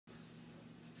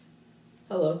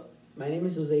Hello, my name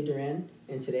is Jose Duran,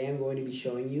 and today I'm going to be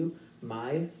showing you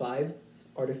my 5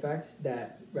 artifacts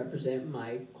that represent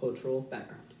my cultural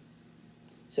background.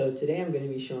 So today I'm going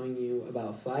to be showing you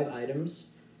about 5 items,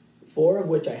 4 of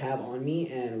which I have on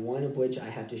me, and 1 of which I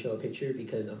have to show a picture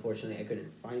because unfortunately I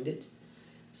couldn't find it.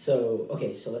 So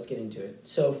let's get into it.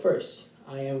 So first,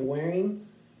 I am wearing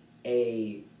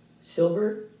a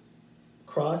silver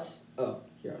cross,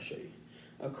 here I'll show you.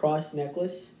 A cross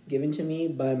necklace given to me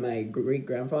by my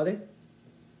great-grandfather.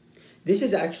 This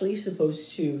is actually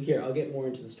supposed to, here, I'll get more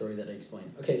into the story that I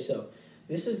explained. Okay, so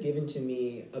this was given to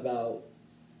me about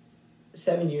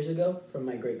 7 years ago from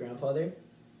my great-grandfather,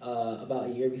 about a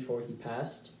year before he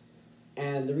passed.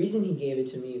 And the reason he gave it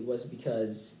to me was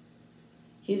because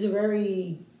he's a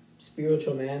very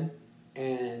spiritual man,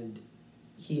 and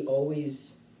he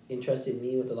always entrusted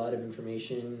me with a lot of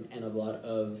information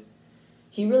and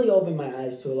he really opened my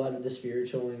eyes to a lot of the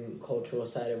spiritual and cultural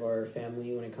side of our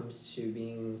family when it comes to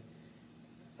being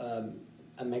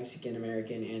a Mexican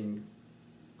American and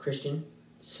Christian.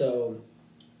 So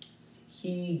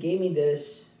he gave me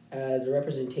this as a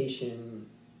representation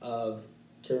to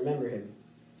remember him.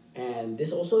 And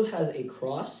this also has a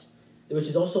cross, which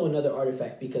is also another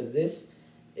artifact because this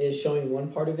is showing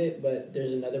one part of it, but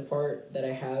there's another part that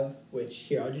I have, which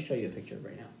here, I'll just show you a picture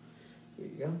right now. Here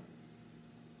you go.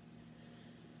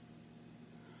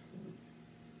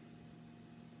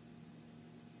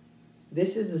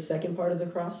 This is the second part of the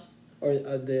cross, or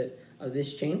of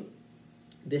this chain.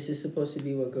 This is supposed to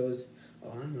be what goes.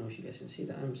 Oh, I don't know if you guys can see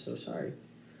that. I'm so sorry.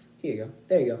 Here you go.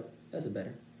 There you go. That's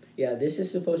better. Yeah, this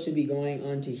is supposed to be going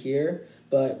onto here,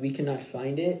 but we cannot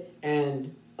find it.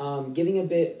 And giving a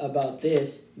bit about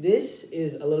this. This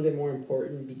is a little bit more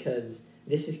important because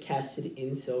this is casted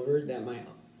in silver. That my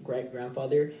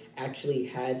great-grandfather actually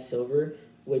had silver,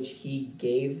 which he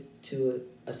gave to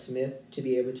a smith to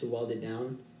be able to weld it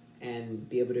down and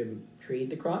be able to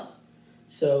create the cross.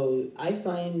 So I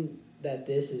find that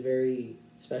this is very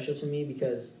special to me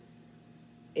because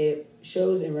it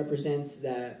shows and represents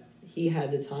that he had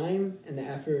the time and the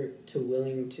effort to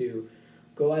willing to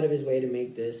go out of his way to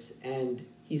make this, and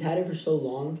he's had it for so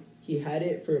long. He had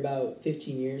it for about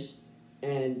 15 years,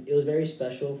 and it was very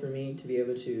special for me to be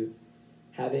able to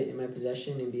have it in my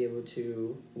possession and be able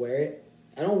to wear it.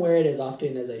 I don't wear it as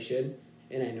often as I should,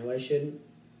 and I know I shouldn't,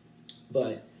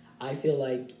 but I feel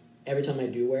like every time I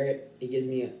do wear it, it gives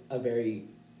me a very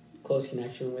close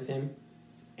connection with him,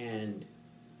 and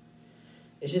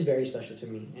it's just very special to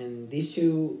me. And these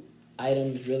 2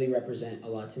 items really represent a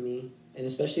lot to me, and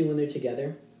especially when they're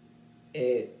together,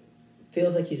 it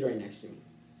feels like he's right next to me.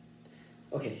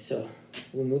 Okay, so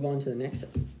we'll move on to the next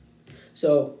step.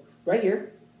 So right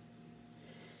here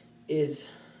is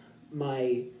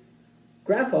my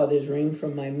grandfather's ring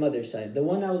from my mother's side. The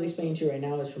one I was explaining to you right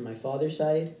now is from my father's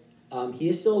side. He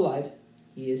is still alive.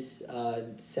 He is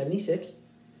 76,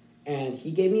 and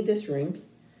he gave me this ring.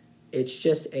 It's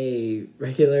just a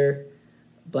regular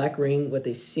black ring with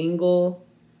a single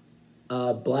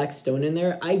black stone in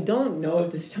there. I don't know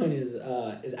if the stone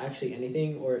is actually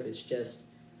anything or if it's just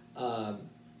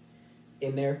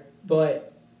in there.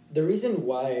 But the reason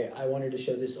why I wanted to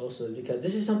show this also is because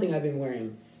this is something I've been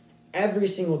wearing every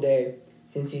single day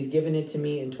since he's given it to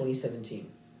me in 2017.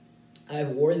 I've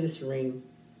wore this ring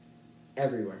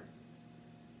everywhere,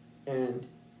 and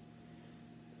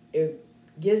it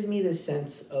gives me this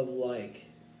sense of like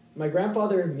my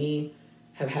grandfather and me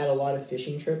have had a lot of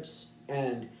fishing trips,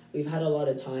 and we've had a lot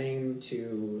of time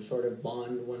to sort of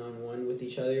bond one-on-one with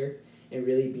each other and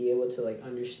really be able to like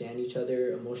understand each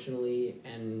other emotionally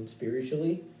and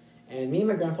spiritually. And me and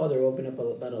my grandfather opened up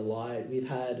about a lot. We've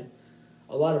had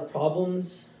a lot of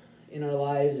problems in our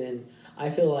lives, and I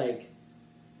feel like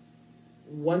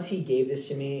once he gave this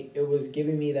to me, it was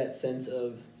giving me that sense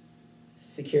of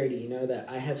security, that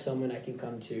I have someone I can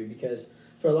come to, because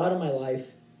for a lot of my life,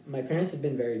 my parents have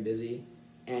been very busy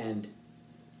and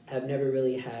have never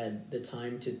really had the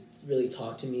time to really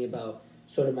talk to me about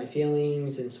sort of my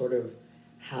feelings and sort of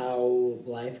how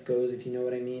life goes, if you know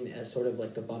what I mean, as sort of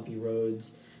like the bumpy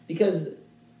roads, because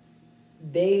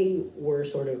they were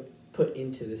sort of put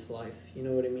into this life, you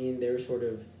know what I mean?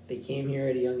 They came here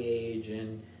at a young age,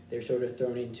 and they're sort of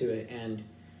thrown into it. And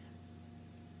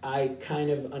I kind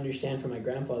of understand from my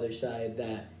grandfather's side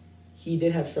that he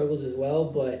did have struggles as well,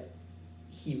 but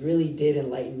he really did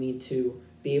enlighten me to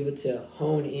be able to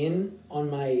hone in on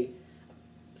my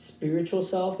spiritual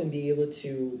self and be able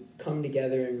to come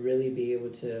together and really be able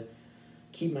to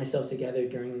keep myself together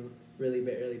during really,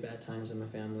 really bad times in my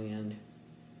family. And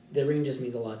the ring just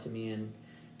means a lot to me, and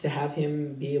to have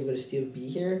him be able to still be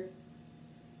here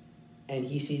and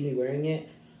he sees me wearing it,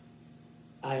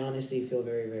 I honestly feel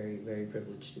very, very, very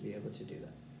privileged to be able to do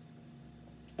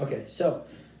that. Okay, so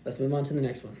let's move on to the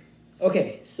next one.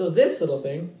 Okay, so this little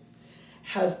thing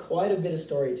has quite a bit of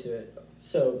story to it.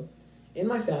 So, in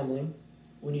my family,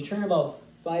 when you turn about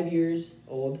 5 years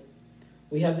old,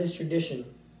 we have this tradition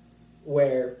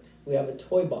where we have a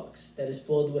toy box that is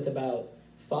filled with about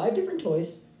 5 different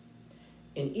toys,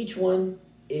 and each one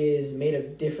is made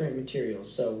of different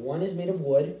materials. So one is made of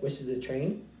wood, which is the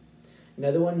train.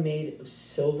 Another one made of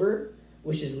silver,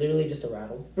 which is literally just a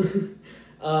rattle.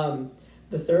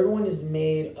 The third one is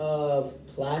made of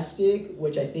plastic,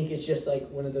 which I think is just like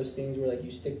one of those things where like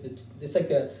you stick the. It's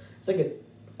like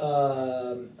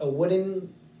a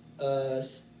wooden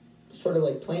sort of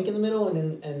like plank in the middle,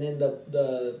 and then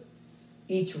the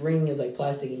each ring is like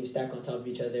plastic, and you stack on top of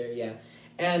each other. Yeah,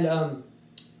 and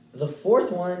the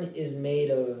fourth one is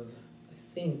made of, I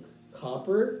think,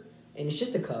 copper, and it's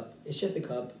just a cup. It's just a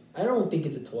cup. I don't think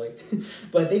it's a toy,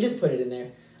 but they just put it in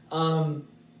there.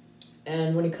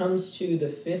 And when it comes to the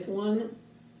fifth one,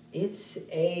 it's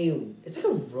like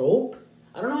a rope.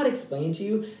 I don't know how to explain to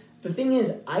you. The thing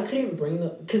is, I couldn't bring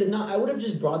because if not, I would have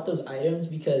just brought those items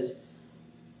because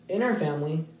in our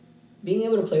family, being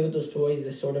able to play with those toys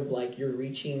is sort of like you're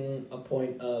reaching a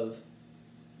point of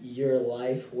your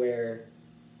life where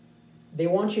they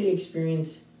want you to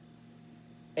experience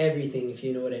everything, if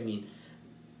you know what I mean.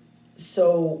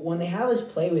 So when they have us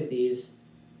play with these,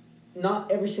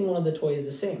 not every single one of the toys is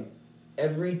the same.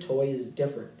 Every toy is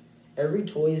different. Every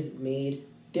toy is made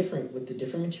different with the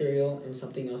different material and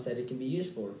something else that it can be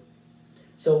used for.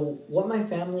 So what my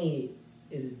family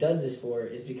does this for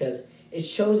is because it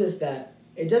shows us that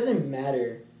it doesn't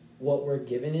matter what we're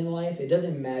given in life. It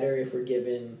doesn't matter if we're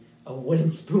given a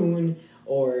wooden spoon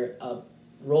or a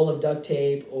roll of duct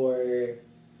tape or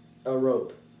a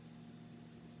rope.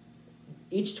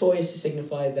 Each toy is to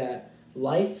signify that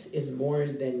life is more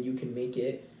than you can make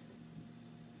it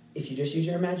if you just use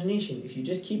your imagination. If you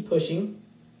just keep pushing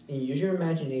and you use your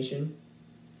imagination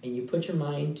and you put your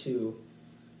mind to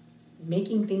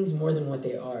making things more than what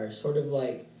they are. Sort of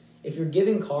like if you're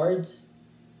given cards,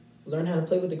 learn how to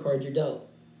play with the cards you're dealt.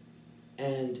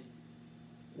 And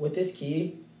with this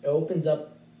key, it opens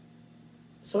up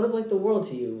sort of like the world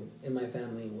to you in my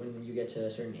family when you get to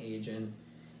a certain age, and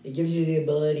it gives you the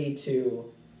ability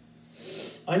to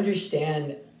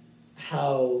understand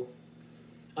how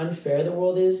unfair the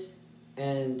world is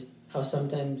and how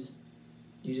sometimes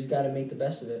you just got to make the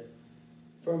best of it.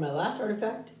 For my last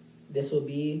artifact, this will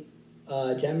be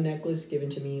a gem necklace given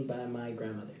to me by my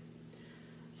grandmother.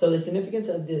 So the significance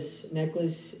of this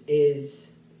necklace is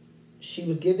she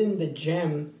was given the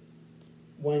gem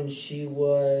when she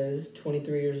was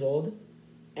 23 years old,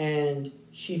 and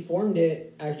she formed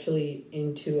it actually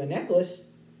into a necklace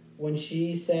when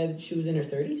she said she was in her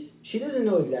 30s. She doesn't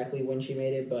know exactly when she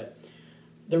made it, but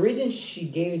the reason she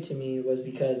gave it to me was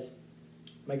because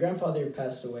my grandfather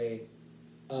passed away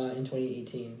in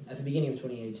 2018, at the beginning of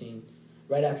 2018,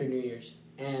 right after New Year's.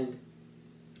 And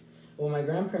when my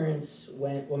parents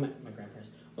went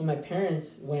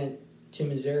to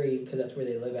Missouri, because that's where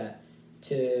they live at,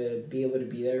 to be able to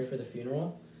be there for the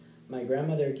funeral, my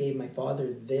grandmother gave my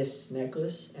father this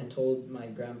necklace and told my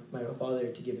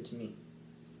father to give it to me.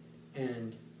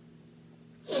 And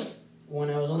when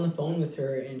I was on the phone with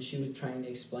her and she was trying to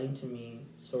explain to me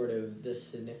sort of the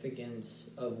significance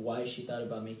of why she thought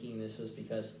about making this, was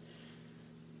because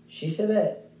she said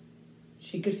that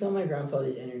she could feel my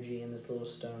grandfather's energy in this little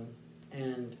stone,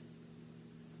 and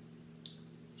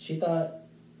she thought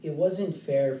it wasn't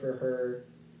fair for her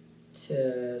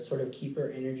to sort of keep her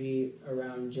energy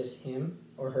around just him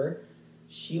or her.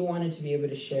 She wanted to be able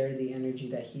to share the energy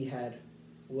that he had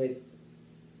with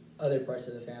other parts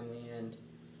of the family, and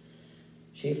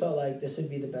she felt like this would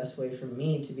be the best way for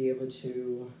me to be able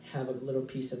to have a little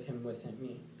piece of him with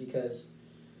me, because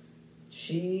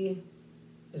she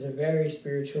is a very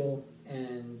spiritual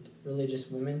and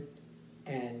religious woman,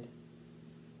 and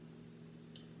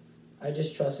I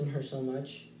just trust in her so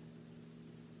much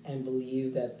and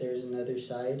believe that there's another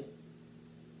side.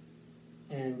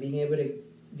 And being able to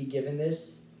be given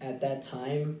this at that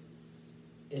time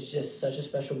is just such a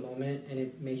special moment, and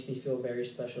it makes me feel very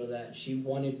special that she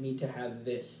wanted me to have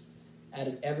this. Out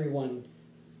of everyone,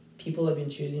 people have been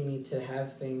choosing me to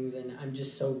have things, and I'm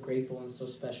just so grateful and so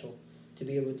special to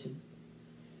be able to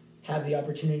have the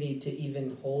opportunity to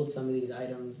even hold some of these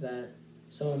items that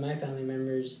some of my family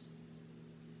members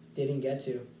didn't get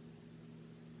to.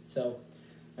 So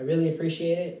I really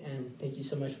appreciate it, and thank you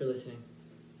so much for listening.